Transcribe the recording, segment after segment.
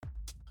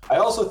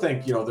also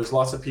think, there's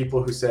lots of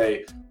people who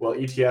say, well,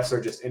 ETFs are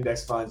just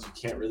index funds. You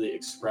can't really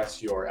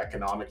express your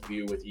economic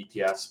view with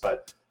ETFs.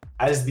 But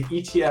as the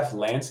ETF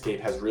landscape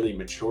has really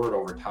matured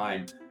over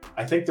time,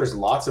 I think there's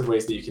lots of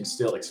ways that you can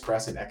still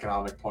express an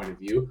economic point of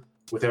view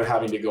without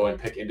having to go and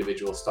pick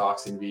individual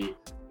stocks and be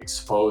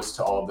exposed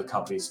to all of the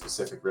company's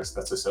specific risk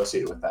that's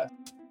associated with that.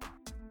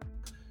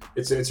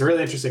 It's a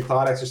really interesting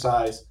thought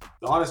exercise.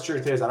 The honest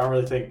truth is, I don't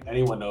really think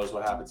anyone knows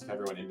what happens if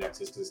everyone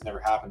indexes, because it's never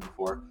happened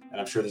before. And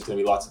I'm sure there's going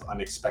to be lots of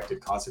unexpected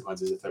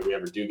consequences if we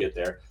ever do get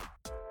there.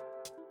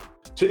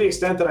 To the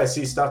extent that I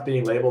see stuff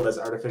being labeled as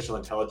artificial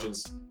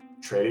intelligence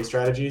trading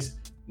strategies,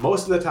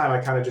 most of the time I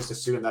kind of just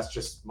assume that's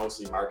just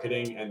mostly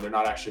marketing, and they're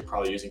not actually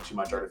probably using too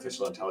much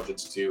artificial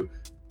intelligence to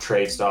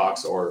trade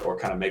stocks or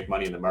kind of make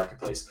money in the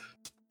marketplace.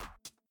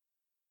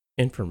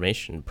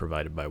 Information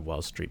provided by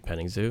Wall Street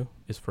Petting Zoo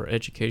is for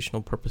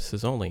educational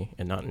purposes only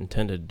and not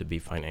intended to be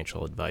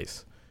financial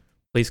advice.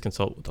 Please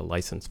consult with a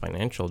licensed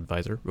financial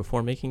advisor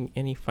before making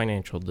any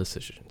financial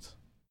decisions.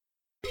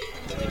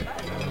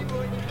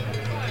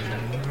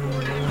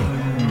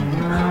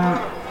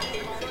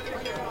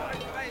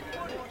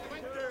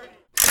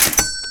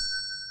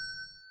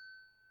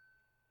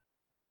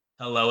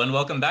 Hello and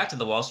welcome back to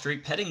the Wall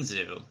Street Petting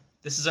Zoo.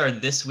 This is our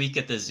This Week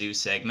at the Zoo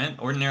segment.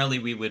 Ordinarily,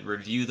 we would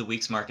review the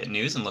week's market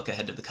news and look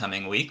ahead to the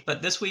coming week,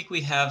 but this week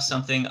we have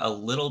something a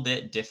little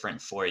bit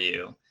different for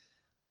you.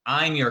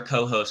 I'm your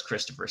co-host,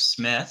 Christopher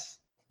Smith.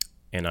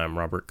 And I'm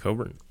Robert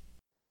Coburn.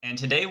 And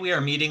today we are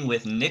meeting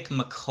with Nick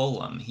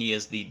McCollum. He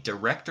is the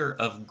Director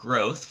of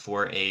Growth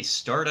for a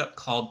startup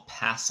called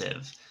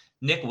Passive.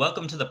 Nick,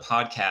 welcome to the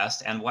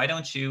podcast, and why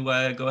don't you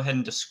go ahead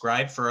and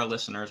describe for our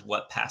listeners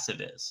what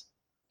Passive is?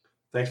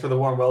 Thanks for the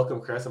warm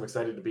welcome, Chris. I'm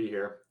excited to be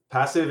here.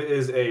 Passive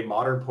is a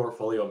modern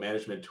portfolio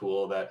management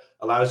tool that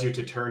allows you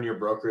to turn your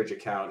brokerage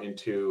account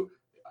into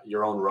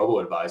your own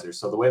robo-advisor.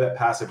 So the way that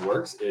Passive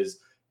works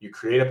is you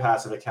create a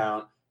passive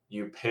account,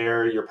 you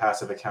pair your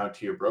passive account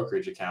to your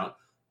brokerage account,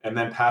 and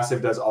then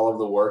Passive does all of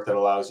the work that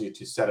allows you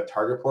to set a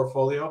target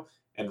portfolio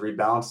and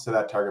rebalance to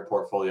that target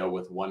portfolio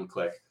with one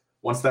click.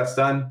 Once that's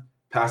done,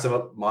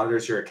 Passive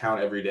monitors your account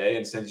every day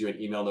and sends you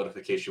an email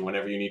notification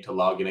whenever you need to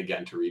log in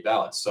again to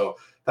rebalance. So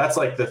that's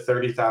like the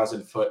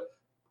 30,000 foot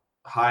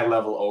high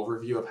level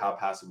overview of how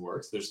Passive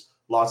works. There's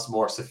lots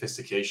more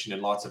sophistication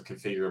and lots of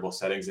configurable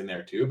settings in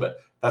there too, but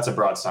that's a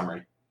broad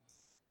summary.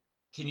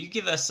 Can you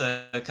give us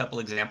a couple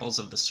examples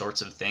of the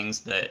sorts of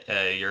things that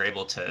you're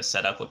able to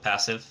set up with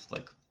Passive?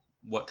 Like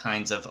what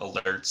kinds of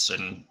alerts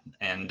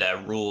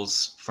and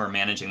rules for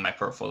managing my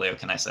portfolio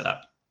can I set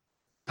up?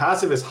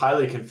 Passive is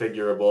highly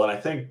configurable, and I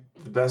think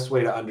the best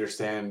way to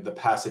understand the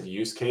Passive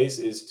use case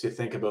is to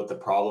think about the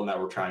problem that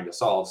we're trying to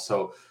solve.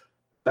 So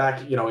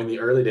back, in the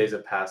early days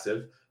of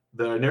Passive,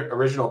 the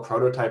original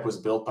prototype was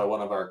built by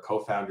one of our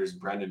co-founders,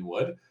 Brendan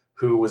Wood,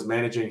 who was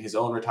managing his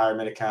own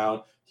retirement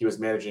account. He was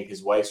managing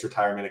his wife's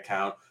retirement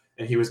account,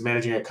 and he was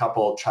managing a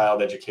couple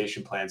child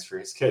education plans for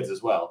his kids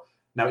as well.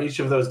 Now, each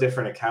of those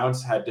different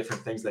accounts had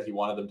different things that he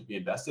wanted them to be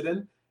invested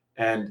in,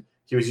 and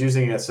he was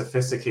using a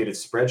sophisticated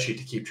spreadsheet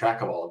to keep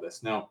track of all of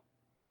this. Now,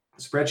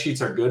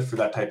 spreadsheets are good for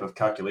that type of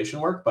calculation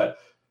work, but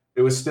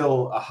it was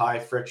still a high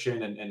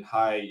friction and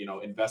high,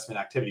 investment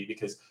activity,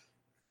 because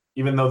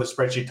even though the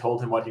spreadsheet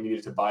told him what he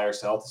needed to buy or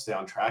sell to stay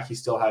on track, he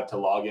still had to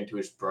log into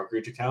his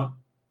brokerage account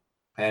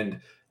and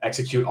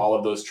execute all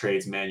of those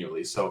trades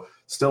manually. So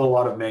still a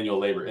lot of manual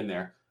labor in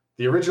there.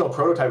 The original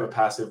prototype of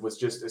Passive was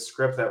just a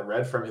script that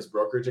read from his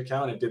brokerage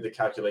account and did the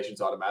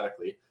calculations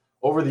automatically.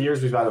 Over the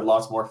years, we've added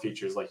lots more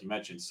features, like you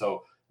mentioned.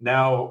 So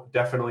now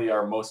definitely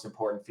our most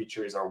important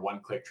feature is our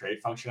one-click trade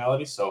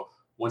functionality. So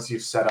once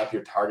you've set up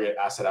your target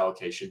asset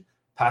allocation,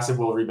 Passive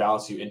will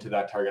rebalance you into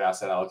that target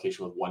asset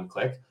allocation with one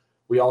click.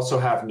 We also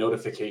have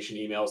notification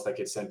emails that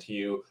get sent to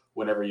you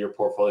whenever your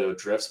portfolio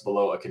drifts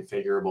below a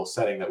configurable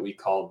setting that we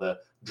call the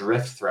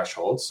drift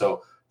threshold.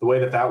 So the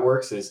way that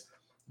works is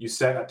you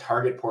set a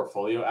target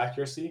portfolio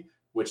accuracy,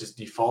 which is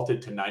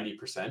defaulted to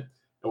 90%.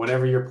 And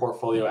whenever your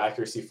portfolio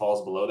accuracy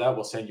falls below that,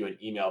 we'll send you an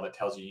email that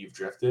tells you you've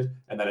drifted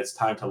and that it's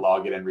time to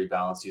log in and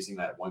rebalance using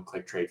that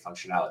one-click trade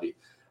functionality.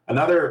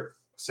 Another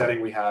setting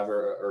we have,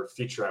 or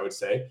feature I would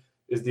say,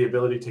 is the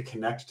ability to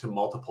connect to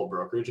multiple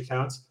brokerage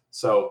accounts.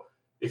 So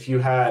if you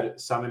had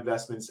some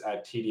investments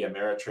at TD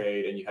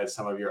Ameritrade and you had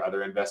some of your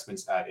other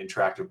investments at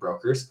Interactive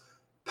Brokers,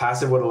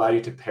 Passive would allow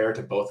you to pair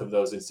to both of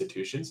those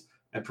institutions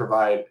and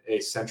provide a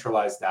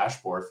centralized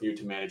dashboard for you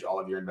to manage all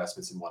of your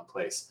investments in one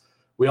place.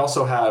 We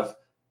also have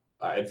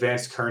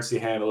advanced currency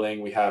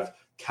handling. We have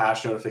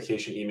cash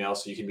notification emails,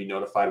 so you can be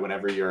notified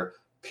whenever your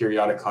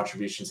periodic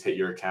contributions hit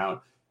your account,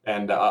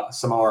 and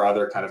some of our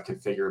other kind of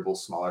configurable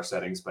smaller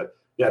settings. But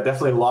yeah,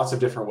 definitely lots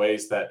of different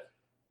ways that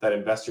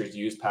investors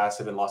use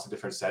Passive and lots of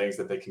different settings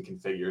that they can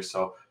configure.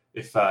 So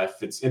if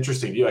it's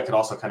interesting to you, I could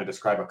also kind of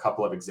describe a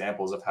couple of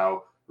examples of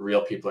how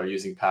real people are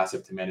using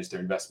Passive to manage their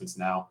investments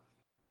now.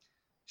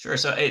 Sure.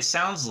 So it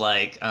sounds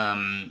like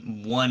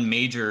one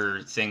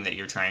major thing that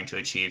you're trying to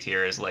achieve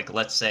here is, like,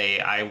 let's say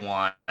I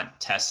want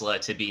Tesla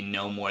to be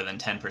no more than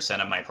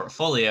 10% of my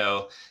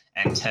portfolio,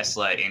 and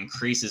Tesla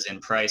increases in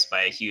price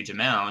by a huge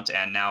amount,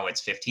 and now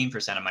it's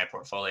 15% of my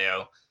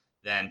portfolio,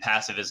 then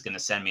Passive is going to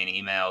send me an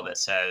email that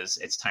says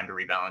it's time to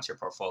rebalance your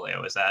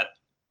portfolio. Is that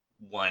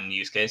one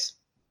use case?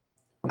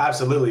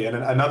 Absolutely. And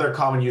another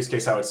common use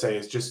case I would say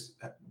is just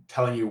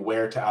telling you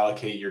where to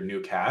allocate your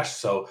new cash.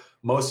 So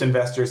most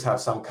investors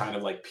have some kind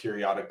of like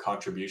periodic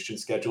contribution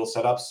schedule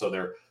set up. So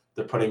they're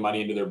putting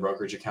money into their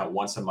brokerage account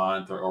once a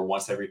month or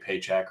once every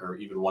paycheck or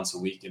even once a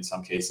week in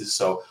some cases.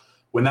 So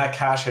when that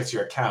cash hits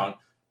your account,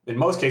 in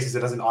most cases,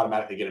 it doesn't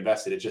automatically get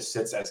invested. It just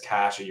sits as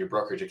cash in your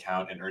brokerage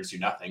account and earns you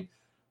nothing.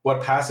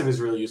 What Passive is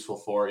really useful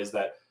for is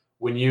that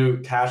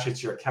when cash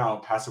hits your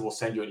account, Passive will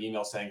send you an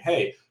email saying,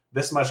 hey,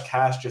 this much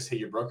cash just hit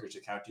your brokerage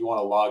account. Do you want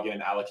to log in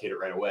and allocate it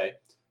right away?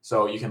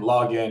 So you can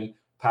log in,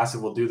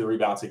 Passive will do the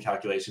rebalancing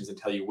calculations and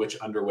tell you which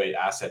underweight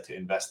asset to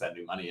invest that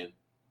new money in.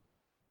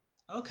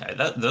 Okay,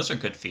 those are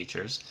good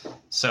features.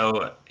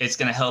 So it's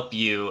going to help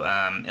you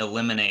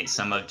eliminate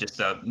some of just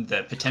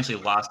the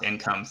potentially lost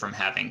income from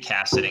having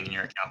cash sitting in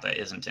your account that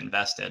isn't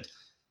invested.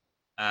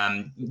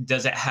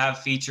 Does it have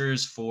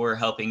features for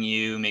helping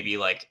you maybe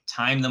like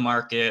time the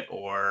market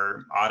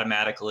or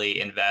automatically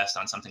invest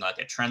on something like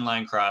a trend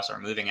line cross or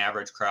moving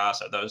average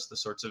cross? Are those the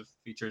sorts of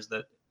features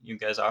that you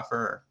guys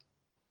offer?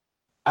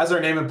 As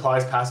our name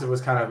implies, Passive was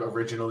kind of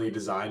originally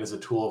designed as a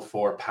tool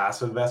for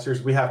passive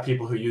investors. We have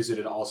people who use it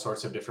in all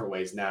sorts of different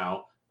ways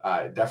now.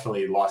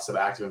 Definitely lots of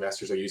active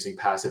investors are using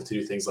Passive to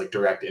do things like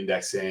direct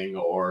indexing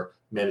or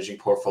managing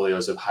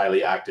portfolios of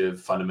highly active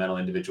fundamental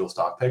individual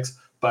stock picks.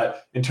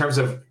 But in terms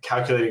of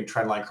calculating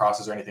trendline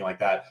crosses or anything like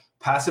that,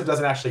 Passive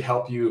doesn't actually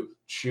help you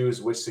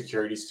choose which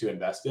securities to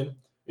invest in.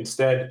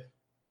 Instead,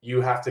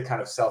 you have to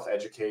kind of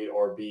self-educate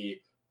or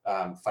be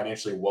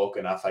financially woke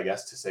enough, I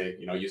guess, to say,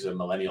 use a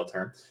millennial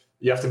term.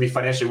 You have to be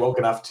financially woke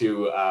enough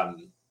to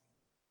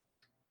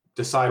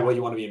decide what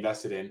you want to be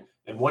invested in.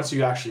 And once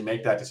you actually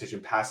make that decision,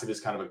 Passive is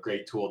kind of a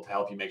great tool to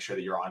help you make sure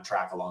that you're on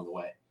track along the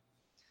way.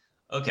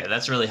 Okay,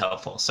 that's really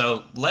helpful.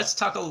 So let's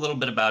talk a little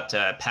bit about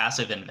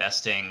passive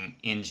investing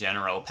in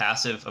general.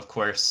 Passive, of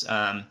course,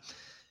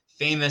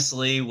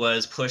 famously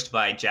was pushed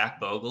by Jack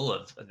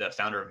Bogle, the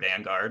founder of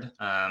Vanguard,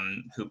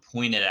 who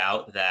pointed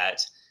out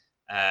that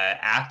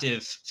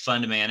active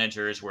fund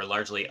managers were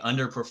largely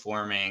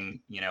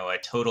underperforming, a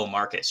total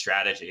market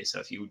strategy.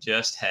 So if you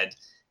just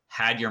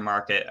had your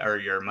market or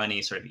your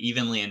money sort of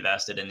evenly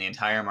invested in the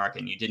entire market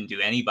and you didn't do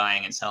any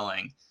buying and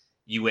selling,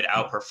 you would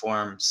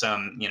outperform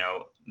some,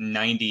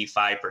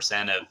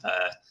 95% of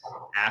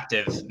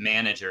active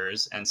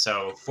managers. And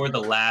so for the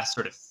last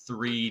sort of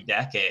 3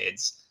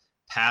 decades,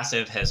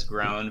 Passive has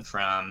grown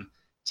from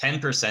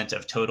 10%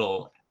 of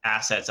total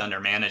assets under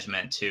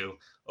management to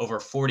over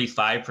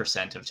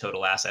 45% of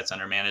total assets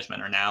under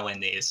management are now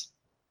in these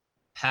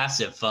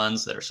passive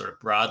funds that are sort of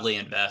broadly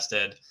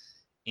invested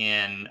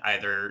in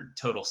either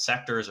total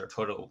sectors or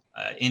total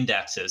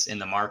indexes in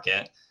the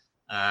market,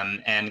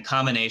 and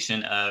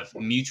combination of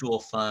mutual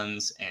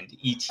funds and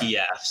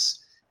ETFs.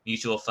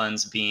 Mutual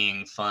funds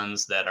being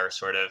funds that are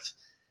sort of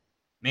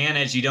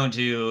managed.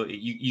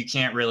 You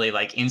can't really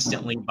like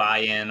instantly buy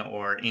in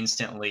or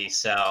instantly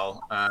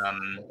sell.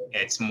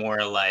 It's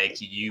more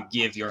like you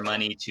give your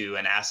money to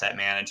an asset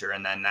manager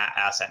and then that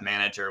asset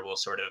manager will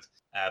sort of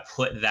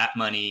put that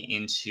money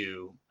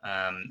into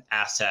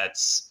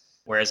assets,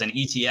 whereas an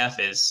ETF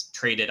is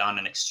traded on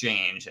an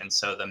exchange. And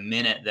so the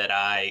minute that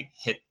I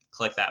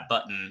click that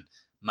button,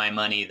 my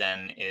money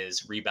then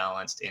is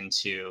rebalanced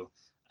into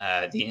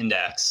the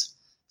index.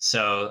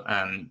 So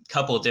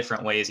couple of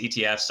different ways.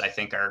 ETFs, I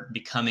think, are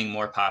becoming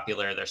more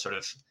popular. They're sort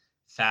of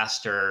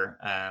faster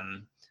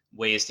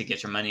ways to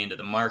get your money into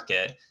the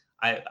market.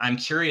 I'm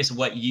curious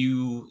what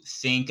you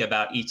think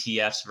about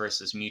ETFs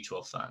versus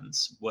mutual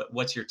funds.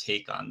 What's your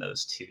take on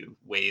those two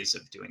ways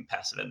of doing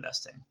passive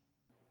investing?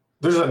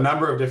 There's a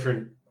number of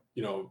different,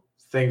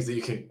 things that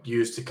you can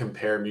use to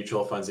compare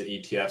mutual funds and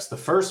ETFs. The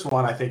first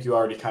one I think you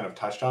already kind of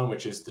touched on,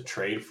 which is the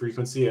trade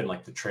frequency and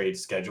like the trade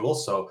schedule.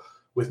 So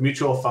with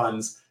mutual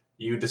funds,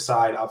 you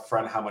decide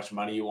upfront how much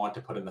money you want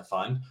to put in the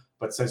fund.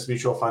 But since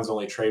mutual funds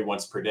only trade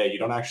once per day, you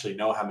don't actually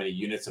know how many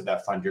units of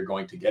that fund you're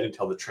going to get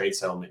until the trade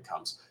settlement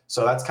comes.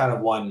 So that's kind of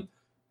one,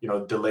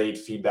 delayed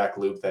feedback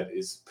loop that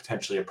is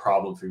potentially a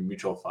problem for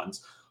mutual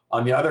funds.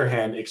 On the other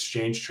hand,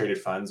 exchange traded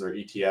funds or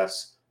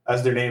ETFs,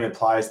 as their name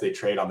implies, they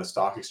trade on the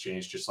stock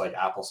exchange, just like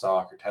Apple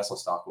stock or Tesla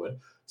stock would.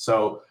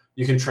 So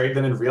you can trade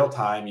them in real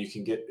time. You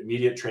can get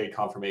immediate trade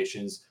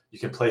confirmations. You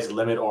can place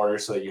limit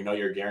orders so that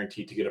you're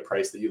guaranteed to get a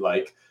price that you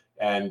like.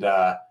 And,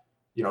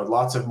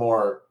 lots of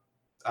more,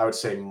 I would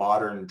say,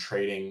 modern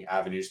trading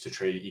avenues to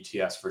trade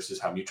ETFs versus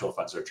how mutual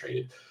funds are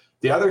traded.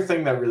 The other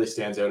thing that really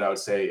stands out, I would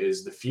say,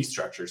 is the fee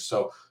structures.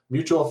 So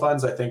mutual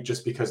funds, I think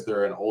just because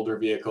they're an older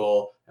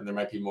vehicle and there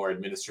might be more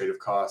administrative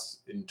costs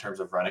in terms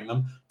of running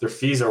them, their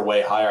fees are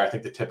way higher. I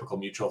think the typical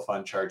mutual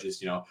fund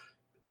charges,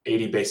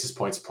 80 basis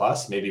points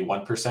plus, maybe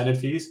 1% in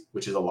fees,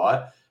 which is a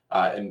lot.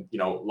 And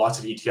lots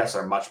of ETFs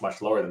are much,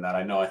 much lower than that.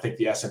 I think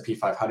the S&P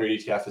 500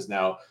 ETF is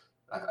now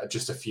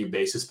just a few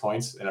basis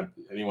points. And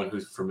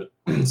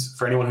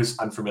for anyone who's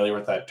unfamiliar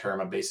with that term,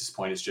 a basis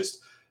point is just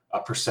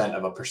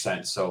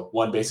 1%. So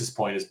 1 basis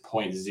point is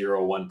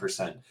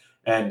 0.01%.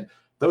 And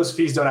those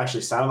fees don't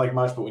actually sound like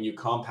much, but when you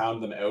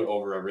compound them out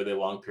over a really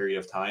long period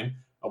of time,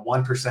 a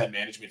 1%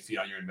 management fee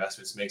on your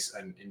investments makes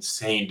an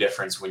insane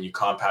difference when you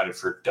compound it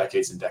for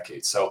decades and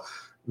decades. So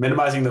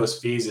minimizing those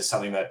fees is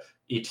something that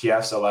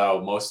ETFs allow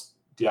most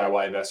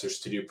DIY investors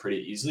to do pretty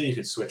easily. You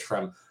can switch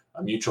from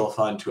a mutual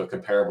fund to a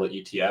comparable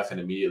ETF and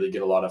immediately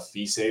get a lot of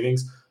fee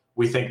savings.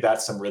 We think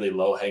that's some really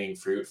low-hanging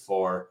fruit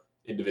for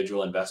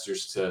individual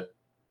investors to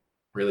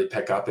really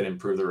pick up and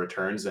improve the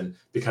returns. And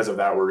because of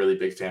that, we're really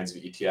big fans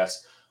of ETFs.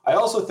 I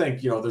also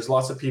think, there's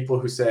lots of people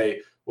who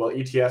say, well,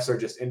 ETFs are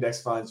just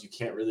index funds. You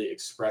can't really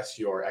express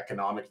your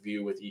economic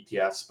view with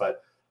ETFs.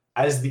 But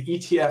as the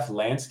ETF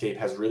landscape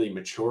has really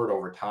matured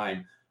over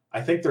time,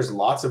 I think there's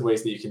lots of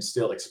ways that you can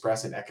still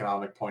express an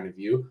economic point of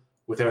view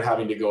without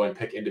having to go and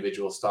pick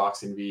individual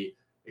stocks and be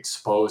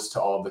exposed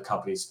to all of the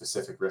company's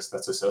specific risk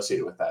that's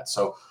associated with that.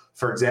 So,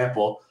 for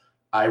example,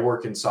 I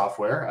work in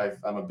software.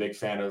 I'm a big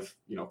fan of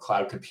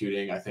cloud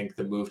computing. I think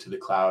the move to the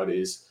cloud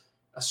is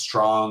a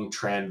strong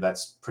trend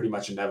that's pretty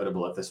much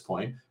inevitable at this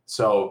point.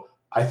 So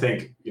I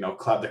think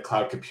the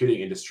cloud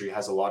computing industry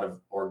has a lot of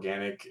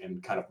organic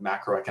and kind of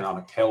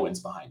macroeconomic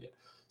tailwinds behind it.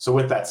 So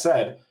with that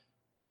said,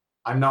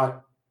 I'm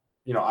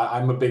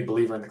a big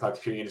believer in the cloud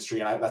computing industry,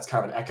 and that's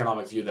kind of an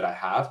economic view that I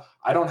have.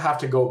 I don't have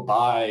to go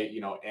buy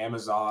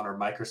Amazon or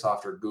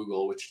Microsoft or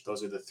Google, which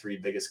those are the three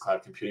biggest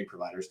cloud computing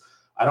providers.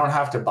 I don't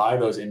have to buy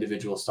those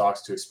individual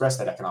stocks to express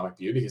that economic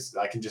view, because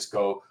I can just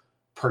go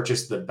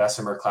purchase the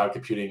Bessemer Cloud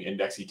Computing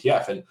Index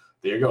ETF, and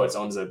there you go. It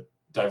owns a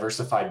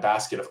diversified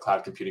basket of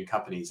cloud computing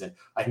companies, and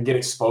I can get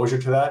exposure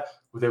to that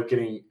without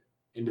getting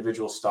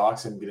individual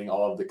stocks and getting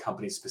all of the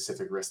company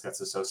specific risk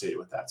that's associated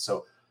with that.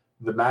 So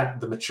the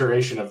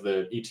maturation of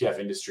the ETF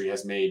industry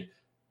has made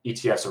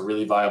ETFs a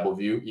really viable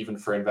view, even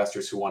for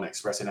investors who want to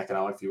express an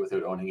economic view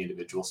without owning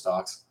individual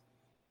stocks.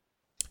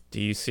 Do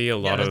you see a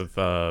lot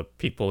of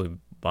people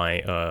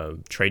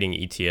trading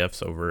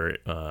ETFs over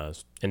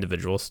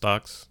individual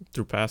stocks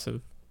through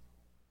passive?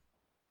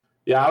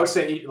 Yeah, I would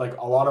say like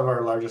a lot of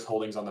our largest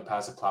holdings on the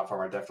passive platform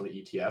are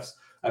definitely ETFs.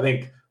 I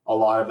think a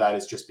lot of that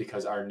is just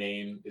because our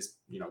name is,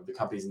 the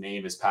company's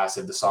name is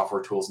passive, the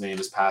software tool's name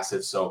is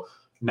passive. So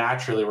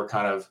naturally, we're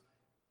kind of,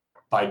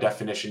 by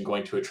definition,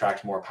 going to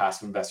attract more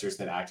passive investors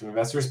than active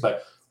investors.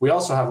 But we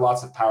also have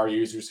lots of power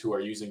users who are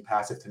using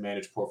passive to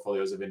manage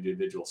portfolios of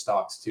individual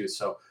stocks too.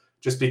 So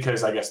just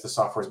because I guess the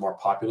software is more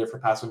popular for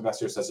passive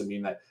investors doesn't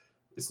mean that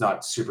it's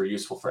not super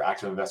useful for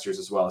active investors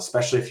as well,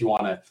 especially if you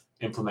want to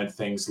implement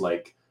things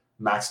like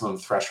maximum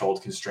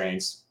threshold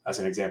constraints. As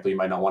an example, you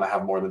might not want to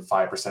have more than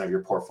 5% of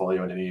your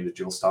portfolio in any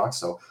individual stock.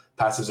 So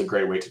passive is a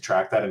great way to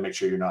track that and make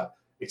sure you're not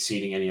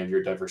exceeding any of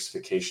your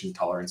diversification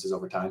tolerances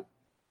over time.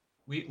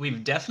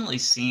 We've definitely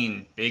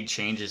seen big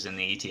changes in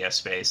the ETF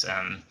space.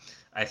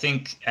 I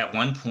think at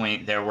one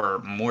point there were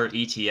more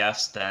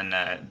ETFs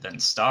than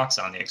stocks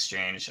on the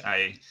exchange.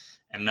 I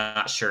am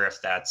not sure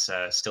if that's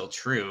still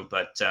true,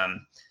 but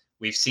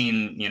we've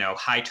seen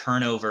high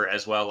turnover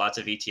as well. Lots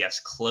of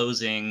ETFs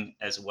closing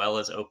as well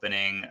as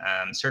opening.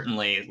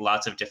 Certainly,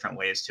 lots of different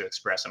ways to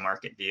express a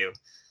market view.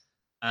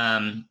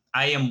 I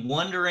am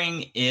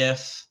wondering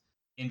if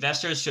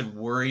investors should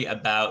worry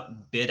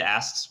about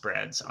bid-ask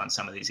spreads on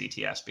some of these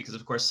ETFs, because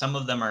of course some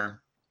of them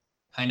are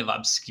kind of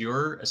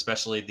obscure,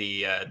 especially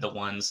the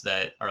ones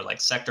that are like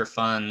sector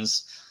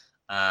funds,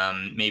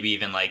 maybe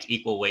even like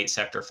equal weight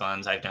sector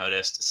funds. I've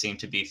noticed seem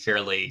to be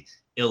fairly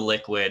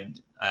illiquid,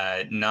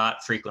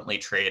 not frequently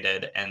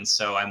traded, and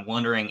so I'm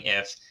wondering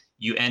if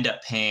you end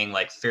up paying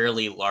like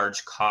fairly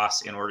large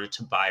costs in order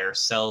to buy or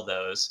sell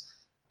those.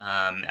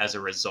 As a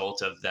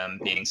result of them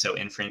being so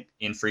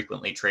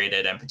infrequently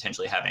traded and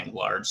potentially having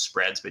large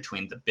spreads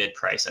between the bid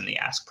price and the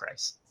ask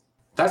price.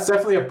 That's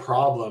definitely a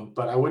problem,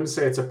 but I wouldn't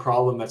say it's a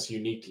problem that's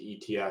unique to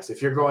ETFs.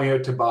 If you're going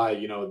out to buy,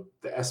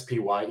 the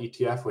SPY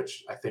ETF,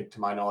 which I think to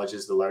my knowledge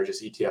is the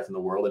largest ETF in the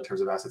world in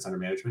terms of assets under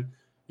management,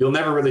 you'll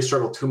never really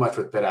struggle too much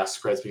with bid-ask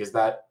spreads because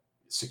that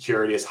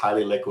security is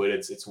highly liquid.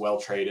 It's well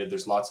traded.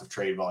 There's lots of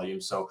trade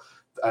volume. So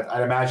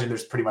I'd imagine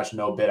there's pretty much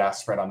no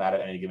bid-ask spread on that at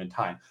any given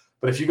time.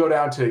 But if you go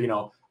down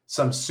to,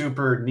 some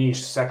super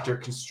niche sector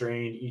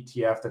constrained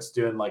ETF that's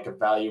doing like a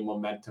value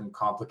momentum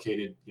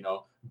complicated,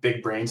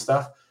 big brain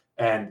stuff,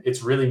 and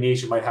it's really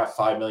niche, it might have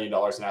 $5 million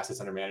in assets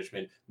under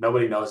management.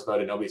 Nobody knows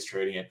about it. Nobody's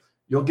trading it.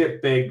 You'll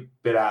get big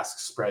bid-ask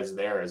spreads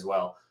there as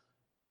well.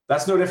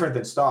 That's no different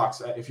than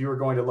stocks. If you were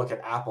going to look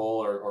at Apple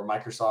or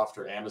Microsoft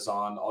or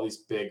Amazon, all these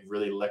big,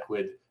 really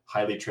liquid,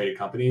 highly traded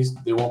companies,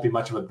 there won't be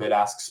much of a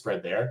bid-ask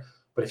spread there.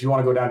 But if you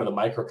want to go down to the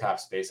micro-cap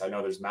space, I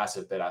know there's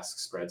massive bid-ask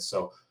spreads.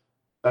 So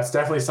that's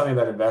definitely something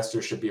that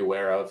investors should be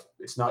aware of.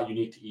 It's not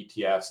unique to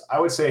ETFs. I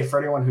would say for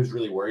anyone who's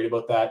really worried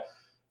about that,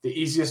 the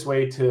easiest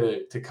way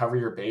to cover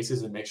your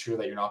bases and make sure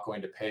that you're not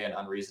going to pay an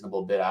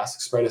unreasonable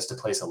bid-ask spread is to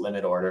place a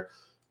limit order.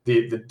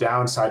 The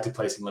downside to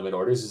placing limit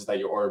orders is that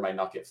your order might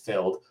not get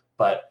filled,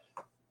 but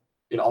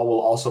it will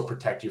also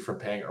protect you from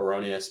paying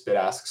erroneous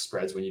bid-ask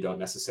spreads when you don't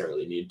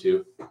necessarily need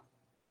to.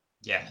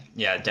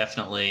 Yeah,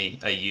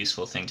 definitely a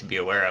useful thing to be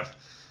aware of.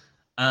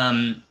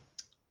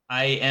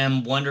 I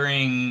am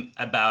wondering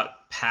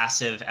about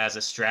passive as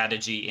a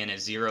strategy in a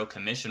zero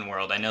commission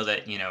world. I know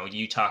that,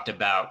 you talked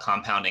about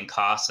compounding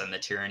costs and the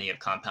tyranny of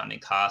compounding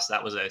costs.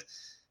 That was a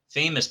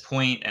famous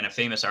point and a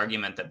famous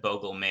argument that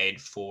Bogle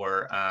made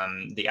for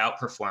the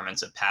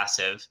outperformance of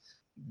passive,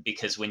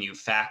 because when you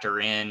factor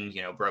in,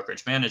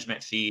 brokerage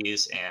management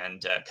fees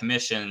and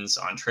commissions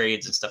on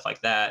trades and stuff like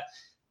that,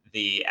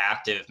 the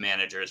active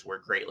managers were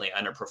greatly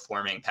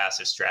underperforming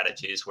passive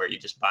strategies where you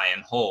just buy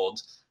and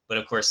hold. But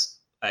of course,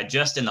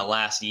 just in the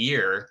last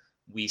year,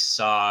 we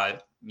saw,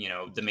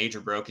 the major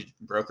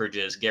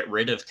brokerages get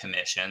rid of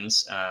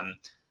commissions.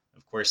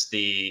 Of course,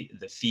 the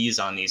fees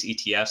on these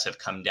ETFs have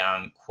come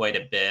down quite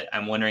a bit.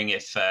 I'm wondering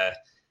if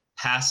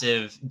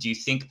do you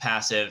think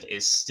passive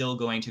is still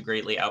going to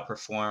greatly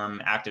outperform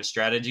active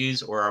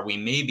strategies, or are we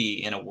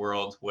maybe in a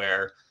world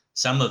where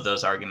some of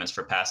those arguments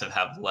for passive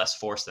have less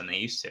force than they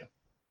used to?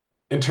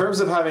 In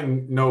terms of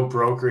having no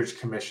brokerage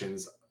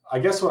commissions, I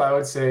guess what I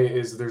would say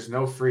is there's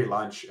no free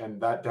lunch, and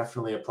that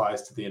definitely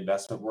applies to the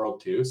investment world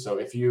too. So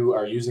if you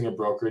are using a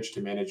brokerage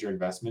to manage your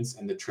investments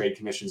and the trade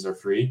commissions are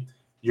free,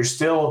 you're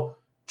still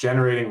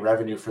generating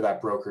revenue for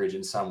that brokerage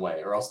in some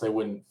way, or else they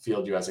wouldn't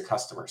field you as a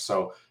customer.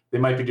 So they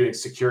might be doing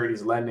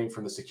securities lending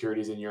from the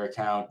securities in your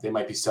account. They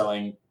might be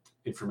selling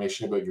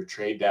information about your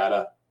trade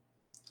data.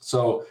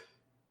 So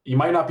you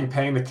might not be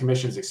paying the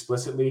commissions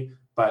explicitly,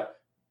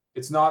 but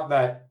it's not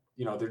that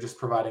they're just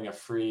providing a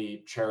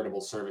free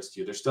charitable service to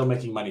you. They're still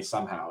making money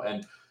somehow.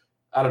 And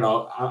I don't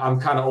know, I'm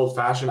kind of old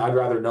fashioned. I'd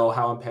rather know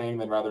how I'm paying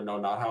than rather know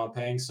not how I'm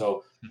paying.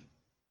 So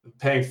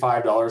paying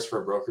 $5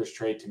 for a brokerage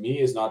trade to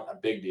me is not a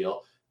big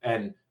deal.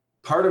 And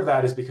part of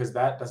that is because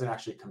that doesn't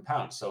actually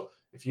compound. So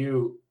if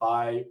you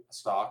buy a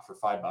stock for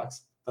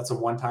 $5, that's a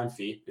one-time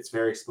fee. It's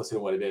very explicit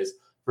in what it is,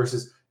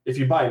 versus if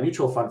you buy a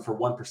mutual fund for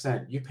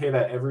 1%, you pay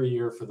that every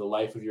year for the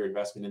life of your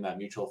investment in that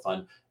mutual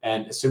fund.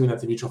 And assuming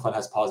that the mutual fund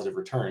has positive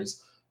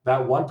returns, that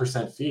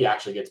 1% fee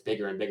actually gets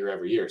bigger and bigger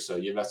every year. So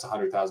you invest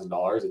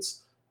 $100,000,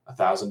 it's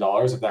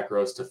 $1,000. If that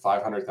grows to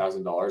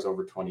 $500,000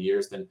 over 20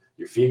 years, then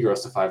your fee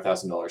grows to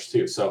 $5,000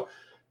 too. So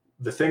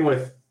the thing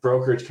with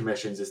brokerage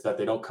commissions is that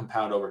they don't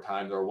compound over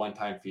time. They're a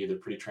one-time fee. They're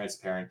pretty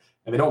transparent,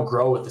 and they don't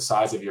grow with the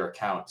size of your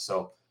account.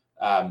 So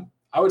I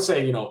would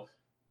say,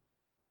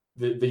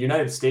 the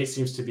United States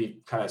seems to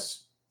be kind of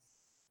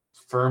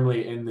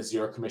firmly in the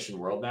zero commission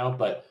world now,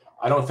 but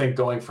I don't think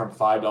going from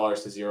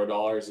 $5 to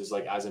 $0 is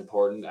like as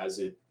important as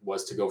it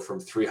was to go from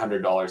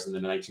 $300 in the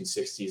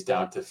 1960s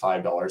down to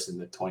 $5 in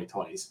the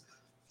 2020s.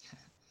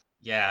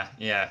 Yeah.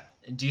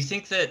 Do you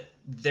think that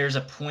there's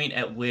a point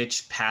at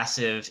which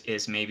passive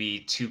is maybe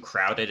too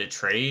crowded a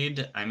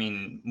trade? I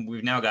mean,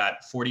 we've now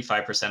got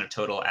 45% of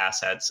total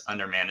assets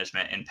under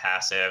management in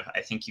passive.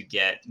 I think you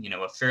get,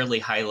 a fairly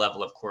high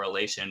level of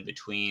correlation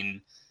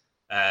between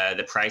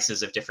the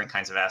prices of different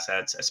kinds of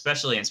assets,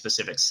 especially in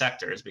specific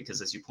sectors,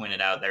 because as you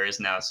pointed out, there is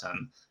now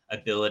some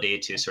ability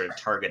to sort of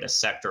target a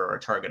sector or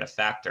target a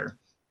factor.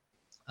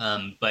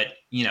 But,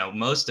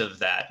 most of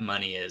that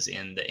money is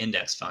in the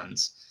index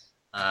funds.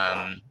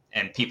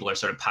 And people are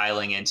sort of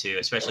piling into,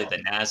 especially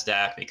the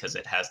NASDAQ, because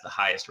it has the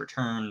highest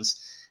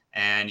returns.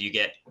 And you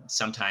get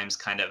sometimes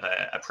kind of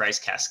a price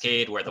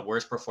cascade where the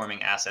worst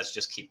performing assets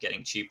just keep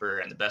getting cheaper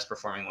and the best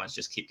performing ones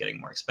just keep getting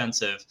more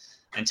expensive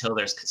until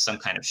there's some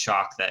kind of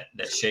shock that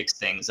shakes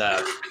things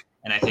up.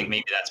 And I think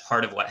maybe that's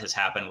part of what has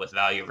happened with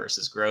value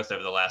versus growth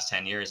over the last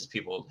 10 years is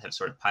people have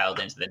sort of piled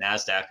into the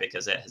NASDAQ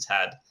because it has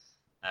had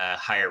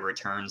higher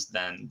returns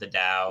than the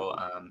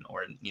Dow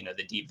or,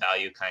 the deep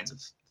value kinds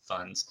of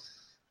funds.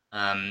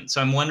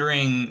 So I'm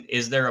wondering,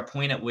 is there a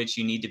point at which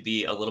you need to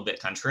be a little bit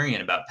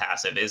contrarian about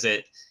passive?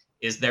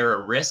 Is there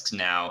a risk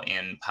now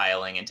in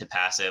piling into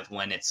passive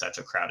when it's such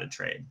a crowded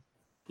trade?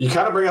 You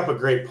kind of bring up a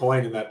great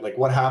point in that, like,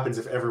 what happens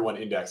if everyone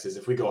indexes?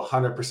 If we go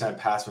 100%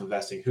 passive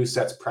investing, who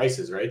sets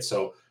prices, right?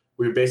 So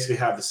we would basically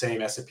have the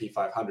same S&P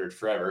 500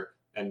 forever,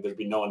 and there'd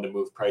be no one to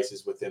move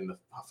prices within the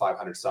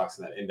 500 stocks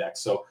in that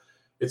index. So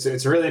it's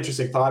a really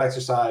interesting thought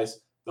exercise.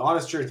 The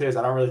honest truth is,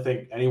 I don't really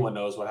think anyone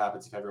knows what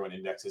happens if everyone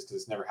indexes,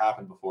 because it's never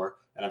happened before.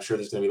 And I'm sure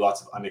there's going to be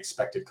lots of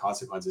unexpected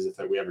consequences if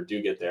we ever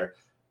do get there.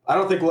 I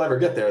don't think we'll ever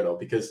get there, though,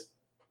 because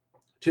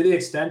to the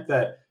extent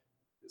that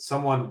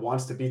someone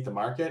wants to beat the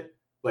market,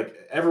 like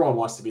everyone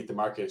wants to beat the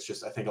market. It's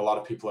just, I think a lot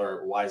of people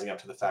are wising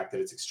up to the fact that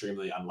it's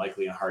extremely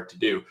unlikely and hard to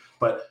do.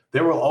 But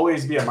there will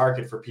always be a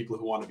market for people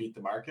who want to beat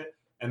the market.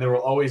 And there will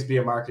always be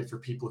a market for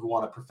people who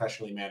want to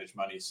professionally manage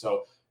money.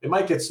 So it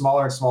might get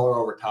smaller and smaller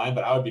over time,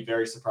 but I would be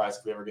very surprised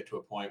if we ever get to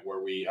a point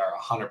where we are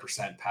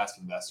 100%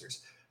 passive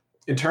investors.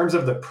 In terms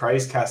of the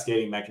price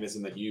cascading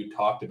mechanism that you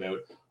talked about,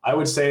 I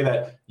would say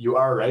that you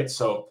are right.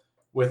 So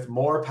with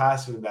more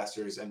passive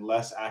investors and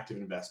less active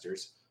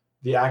investors,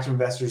 the active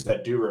investors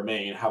that do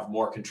remain have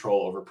more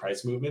control over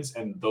price movements.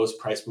 And those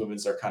price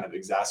movements are kind of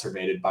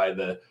exacerbated by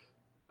the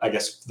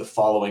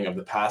following of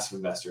the passive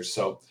investors.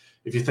 So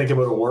if you think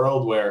about a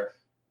world where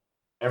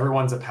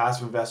everyone's a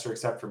passive investor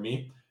except for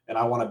me, and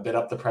I want to bid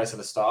up the price of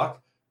a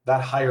stock,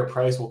 that higher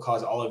price will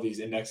cause all of these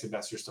index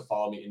investors to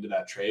follow me into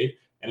that trade,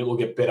 and it will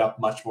get bid up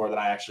much more than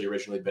I actually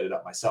originally bid it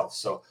up myself.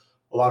 So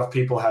a lot of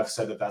people have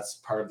said that that's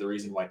part of the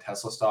reason why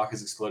Tesla stock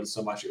has exploded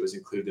so much. It was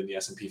included in the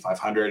S&P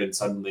 500, and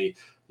suddenly,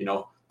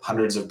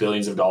 hundreds of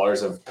billions of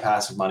dollars of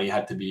passive money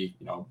had to be,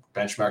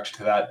 benchmarked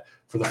to that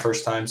for the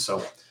first time.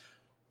 So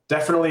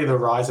definitely the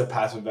rise of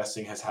passive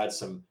investing has had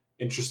some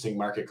interesting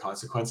market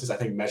consequences. I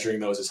think measuring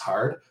those is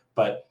hard,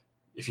 but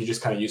if you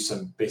just kind of use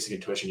some basic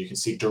intuition, you can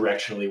see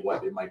directionally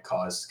what it might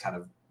cause kind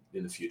of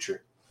in the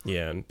future.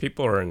 Yeah, and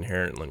people are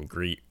inherently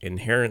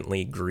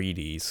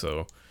greedy,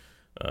 so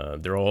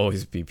there will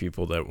always be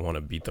people that want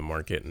to beat the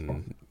market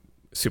and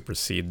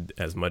supersede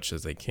as much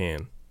as they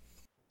can.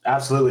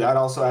 Absolutely. I'd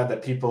also add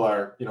that people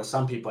are,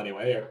 some people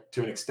anyway,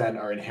 to an extent,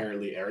 are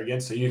inherently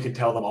arrogant. So you can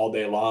tell them all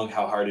day long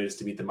how hard it is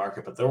to beat the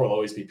market, but there will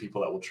always be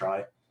people that will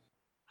try.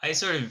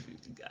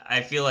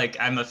 I feel like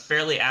I'm a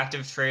fairly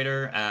active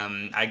trader.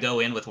 I go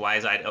in with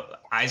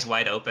eyes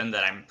wide open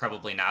that I'm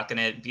probably not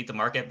going to beat the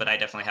market, but I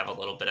definitely have a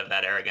little bit of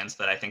that arrogance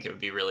that I think it would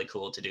be really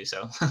cool to do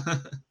so.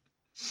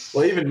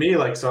 Well, even me,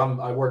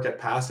 I work at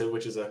Passive,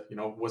 which is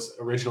was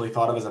originally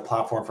thought of as a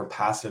platform for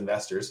passive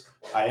investors.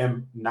 I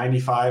am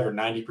 95 or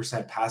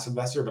 90% passive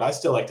investor, but I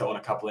still like to own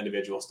a couple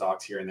individual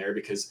stocks here and there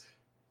because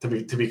to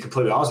be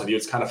completely honest with you,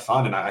 it's kind of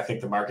fun. And I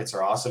think the markets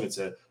are awesome. It's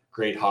a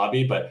great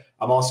hobby, but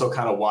I'm also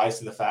kind of wise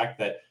to the fact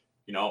that,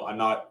 I'm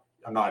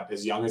not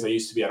as young as I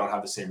used to be. I don't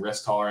have the same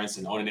risk tolerance,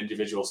 and owning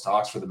individual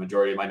stocks for the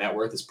majority of my net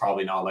worth is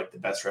probably not like the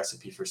best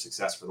recipe for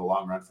success for the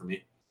long run for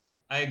me.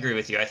 I agree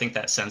with you. I think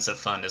that sense of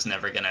fun is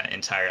never going to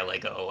entirely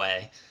go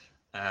away.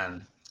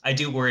 I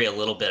do worry a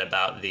little bit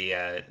about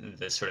the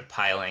sort of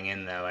piling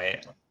in, though.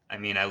 I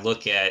mean, I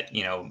look at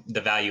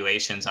the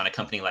valuations on a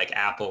company like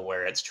Apple,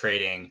 where it's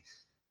trading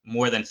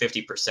more than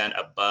 50%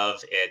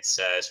 above its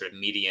sort of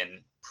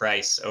median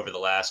price over the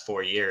last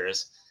 4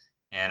 years,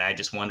 and I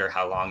just wonder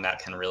how long that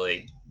can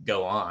really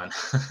go on.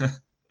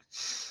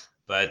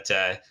 But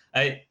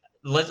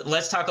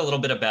let's talk a little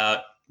bit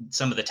about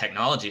some of the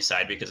technology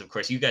side, because of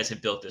course you guys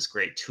have built this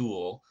great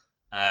tool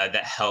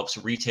that helps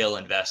retail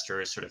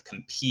investors sort of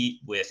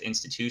compete with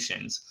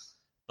institutions.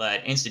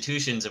 But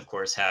institutions, of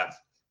course, have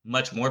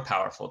much more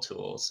powerful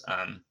tools.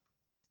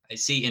 I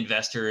see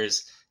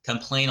investors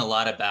complain a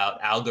lot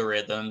about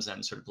algorithms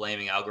and sort of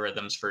blaming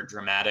algorithms for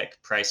dramatic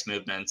price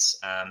movements.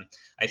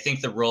 I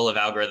think the role of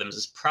algorithms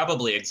is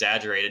probably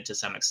exaggerated to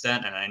some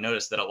extent. And I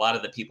noticed that a lot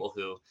of the people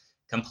who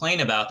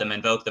complain about them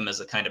invoke them as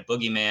a kind of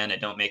boogeyman and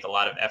don't make a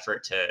lot of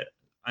effort to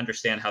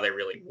understand how they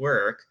really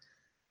work.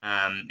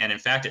 And in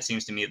fact, it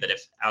seems to me that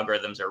if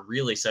algorithms are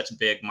really such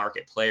big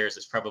market players,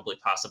 it's probably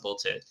possible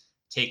to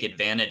take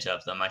advantage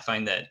of them. I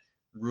find that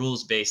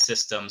rules-based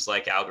systems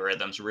like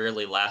algorithms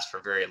rarely last for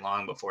very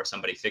long before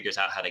somebody figures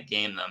out how to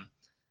game them.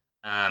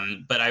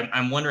 But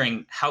I'm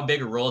wondering, how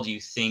big a role do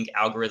you think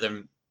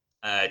algorithm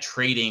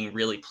trading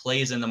really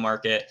plays in the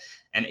market?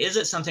 And is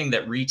it something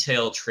that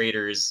retail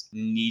traders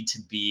need to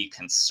be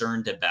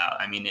concerned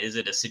about? I mean, is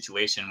it a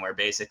situation where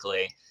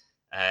basically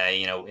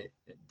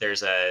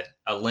there's a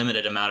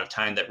limited amount of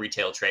time that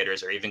retail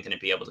traders are even going to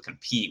be able to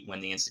compete when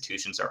the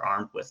institutions are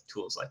armed with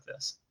tools like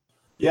this?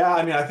 Yeah,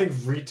 I mean, I think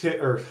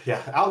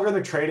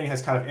algorithmic trading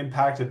has kind of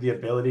impacted the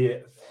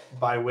ability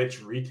by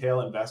which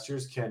retail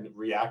investors can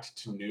react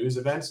to news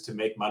events to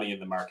make money in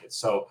the market.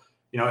 So,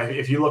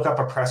 if you look up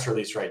a press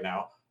release right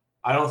now,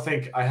 I don't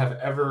think I have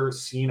ever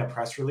seen a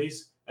press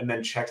release and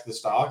then checked the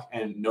stock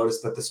and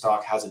noticed that the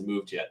stock hasn't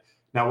moved yet.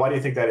 Now, why do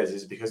you think that is?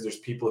 Is it because there's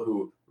people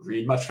who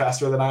read much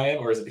faster than I am,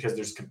 or is it because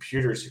there's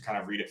computers who kind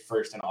of read it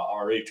first and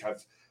already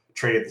have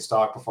traded the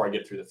stock before I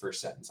get through the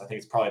first sentence? I think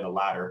it's probably the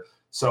latter.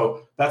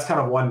 So that's kind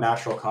of one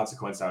natural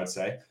consequence, I would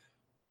say.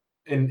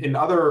 In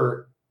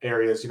other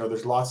areas,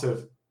 there's lots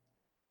of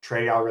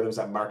trading algorithms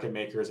at market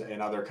makers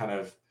and other kind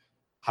of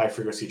high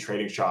frequency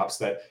trading shops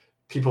that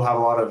people have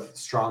a lot of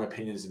strong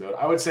opinions about.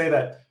 I would say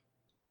that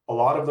a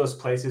lot of those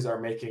places are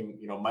making,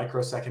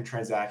 microsecond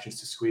transactions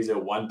to squeeze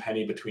out 1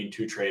 penny between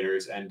two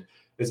traders. And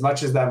as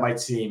much as that might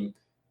seem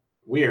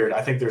weird,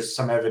 I think there's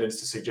some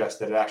evidence to suggest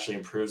that it actually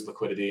improves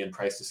liquidity and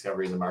price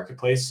discovery in the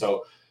marketplace.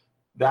 So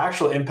the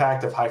actual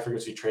impact of high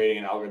frequency trading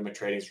and algorithmic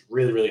trading is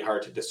really, really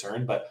hard to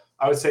discern. But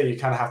I would say you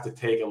kind of have to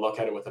take a look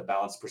at it with a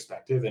balanced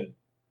perspective and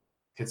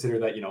consider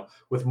that,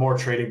 with more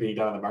trading being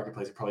done in the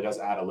marketplace, it probably does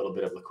add a little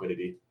bit of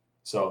liquidity.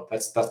 So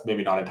that's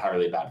maybe not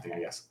entirely a bad thing, I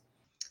guess.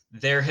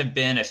 There have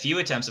been a few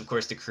attempts, of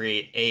course, to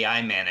create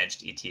AI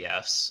managed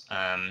ETFs.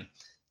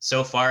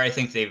 So far, I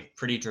think they've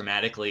pretty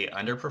dramatically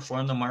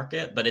underperformed the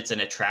market, but it's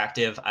an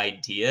attractive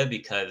idea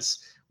because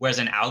whereas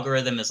an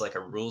algorithm is like a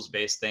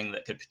rules-based thing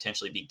that could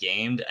potentially be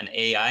gamed, an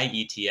AI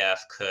ETF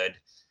could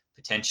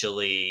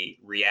potentially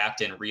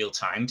react in real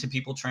time to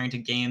people trying to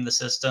game the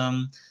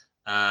system.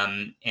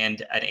 And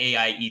an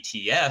AI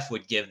ETF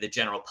would give the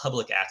general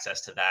public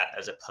access to that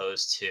as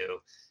opposed to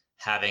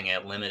having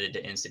it limited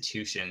to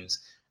institutions.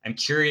 I'm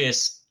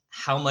curious,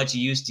 how much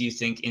use do you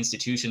think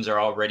institutions are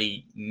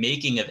already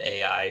making of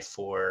AI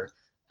for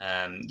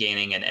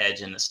gaining an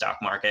edge in the stock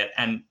market?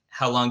 And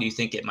how long do you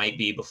think it might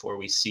be before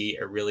we see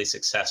a really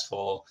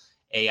successful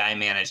AI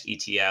managed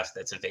ETF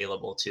that's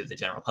available to the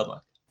general public?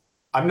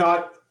 I'm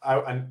not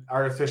an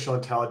artificial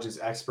intelligence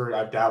expert.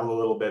 I've dabbled a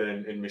little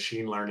bit in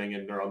machine learning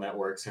and neural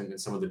networks and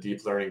some of the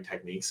deep learning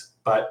techniques.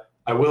 But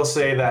I will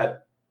say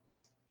that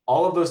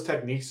all of those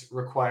techniques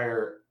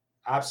require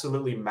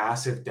absolutely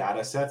massive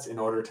data sets in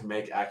order to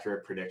make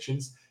accurate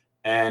predictions.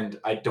 And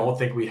I don't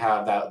think we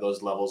have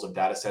those levels of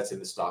data sets in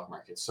the stock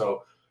market.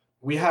 So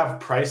we have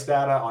price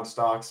data on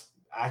stocks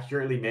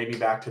accurately, maybe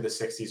back to the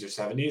 60s or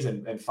 70s,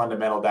 and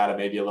fundamental data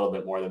maybe a little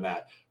bit more than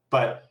that.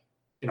 But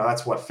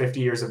that's what 50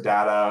 years of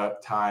data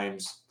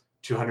times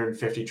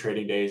 250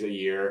 trading days a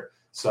year.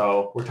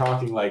 So we're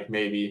talking like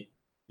maybe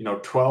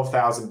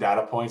 12,000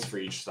 data points for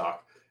each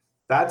stock.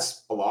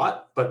 That's a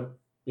lot, but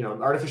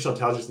artificial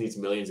intelligence needs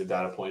millions of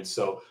data points.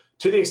 So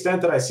to the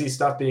extent that I see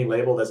stuff being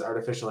labeled as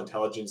artificial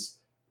intelligence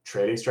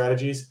trading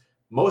strategies,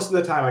 most of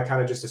the time I kind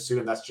of just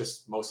assume that's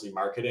just mostly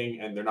marketing,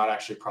 and they're not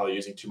actually probably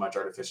using too much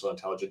artificial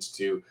intelligence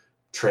to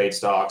trade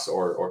stocks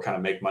or kind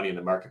of make money in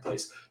the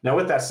marketplace. Now,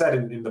 with that said,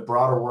 in the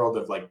broader world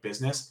of like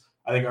business,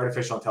 I think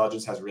artificial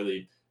intelligence has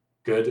really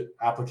good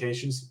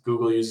applications.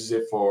 Google uses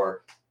it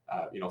for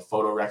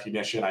photo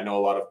recognition. I know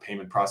a lot of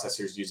payment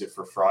processors use it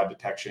for fraud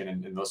detection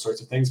and those sorts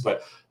of things.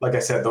 But like I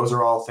said, those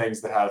are all things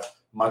that have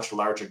much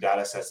larger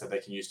data sets that they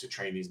can use to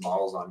train these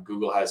models on.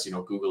 Google has,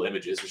 Google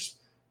Images, which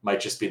might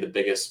just be the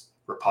biggest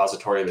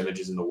repository of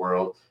images in the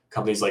world.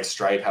 Companies like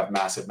Stripe have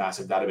massive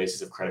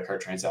databases of credit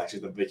card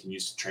transactions that they can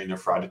use to train their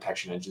fraud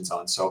detection engines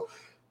on. So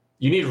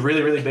you need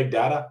really, really big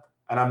data.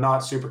 And I'm not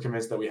super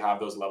convinced that we have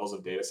those levels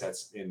of data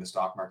sets in the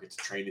stock market to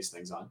train these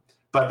things on.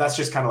 But that's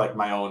just kind of like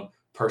my own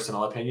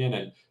personal opinion.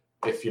 And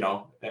if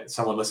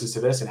someone listens to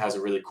this and has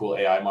a really cool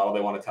AI model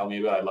they want to tell me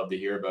about, I'd love to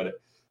hear about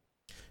it.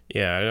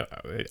 Yeah,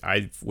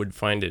 I would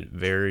find it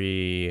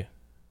very,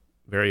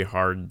 very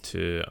hard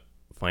to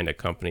find a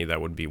company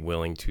that would be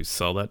willing to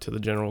sell that to the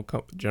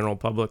general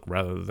public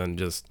rather than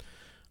just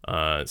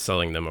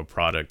selling them a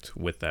product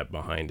with that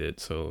behind it.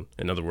 So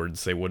in other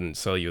words, they wouldn't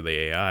sell you the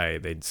AI,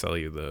 they'd sell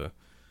you the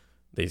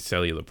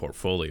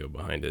portfolio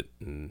behind it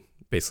and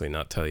basically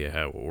not tell you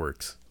how it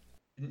works.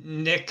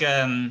 Nick,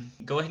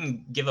 go ahead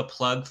and give a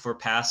plug for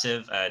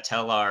Passive.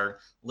 Tell our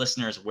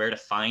listeners where to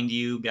find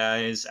you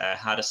guys,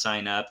 how to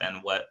sign up,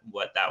 and what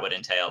that would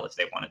entail if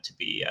they wanted to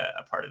be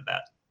a part of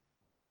that.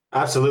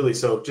 Absolutely.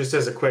 So just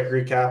as a quick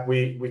recap,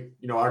 we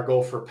our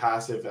goal for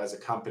Passive as a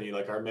company,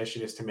 like our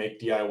mission is to make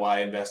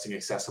DIY investing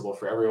accessible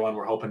for everyone.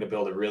 We're hoping to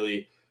build a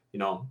really,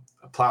 a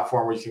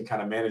platform where you can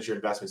kind of manage your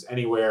investments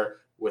anywhere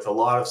with a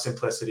lot of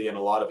simplicity and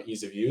a lot of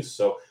ease of use.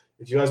 So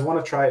if you guys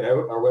want to try it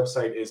out, our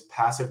website is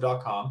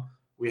passive.com.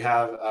 We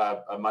have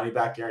a money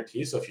back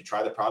guarantee. So if you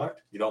try the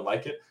product, you don't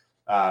like it,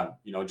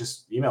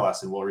 just email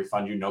us and we'll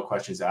refund you. No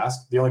questions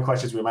asked. The only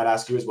questions we might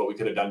ask you is what we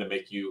could have done to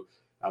make you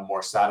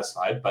more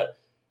satisfied. But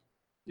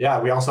yeah,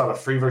 we also have a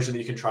free version that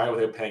you can try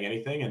without paying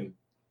anything. And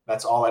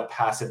that's all at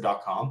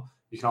passive.com.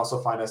 You can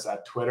also find us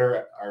at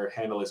Twitter. Our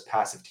handle is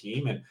Passive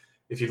Team. And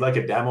if you'd like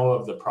a demo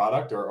of the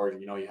product or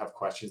you have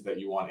questions that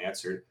you want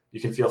answered, you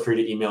can feel free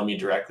to email me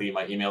directly.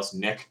 My email is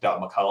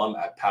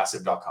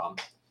nick.mccullum@passive.com.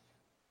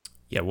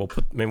 Yeah,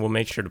 we'll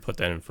make sure to put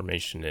that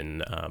information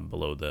in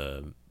below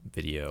the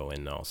video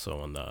and also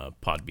on the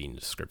Podbean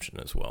description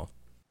as well.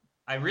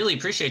 I really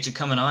appreciate you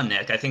coming on,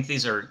 Nick. I think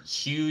these are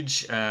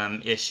huge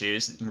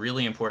issues,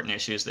 really important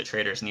issues that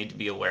traders need to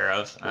be aware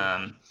of.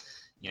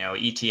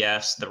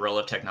 ETFs, the role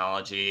of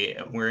technology.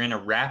 We're in a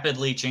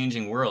rapidly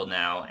changing world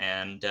now,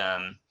 and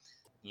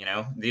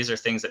these are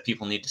things that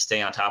people need to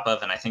stay on top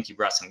of. And I think you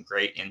brought some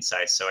great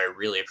insights. So I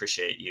really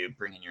appreciate you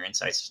bringing your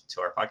insights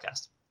to our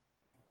podcast.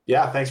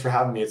 Yeah, thanks for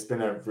having me. It's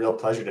been a real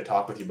pleasure to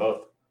talk with you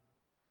both.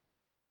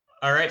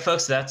 All right,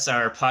 folks, that's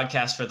our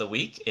podcast for the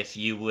week. If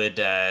you would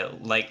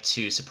like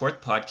to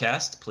support the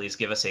podcast, please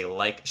give us a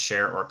like,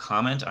 share, or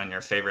comment on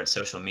your favorite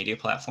social media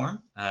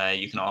platform.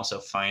 You can also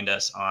find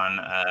us on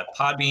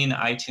Podbean,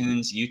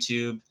 iTunes,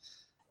 YouTube,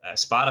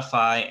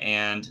 Spotify,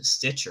 and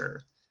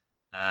Stitcher.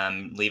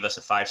 Leave us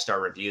a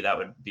 5-star review. That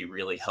would be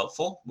really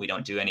helpful. We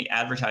don't do any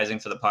advertising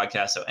for the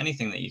podcast, so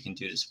anything that you can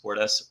do to support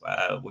us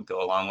would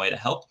go a long way to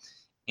help.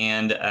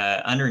 And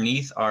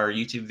underneath our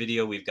YouTube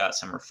video, we've got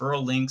some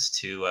referral links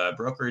to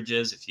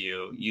brokerages. If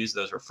you use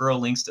those referral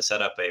links to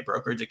set up a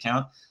brokerage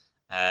account,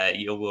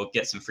 you will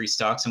get some free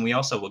stocks, and we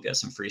also will get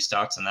some free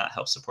stocks, and that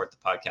helps support the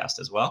podcast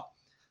as well.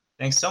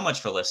 Thanks so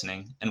much for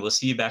listening, and we'll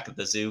see you back at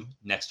the zoo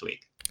next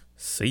week.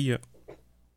 See ya.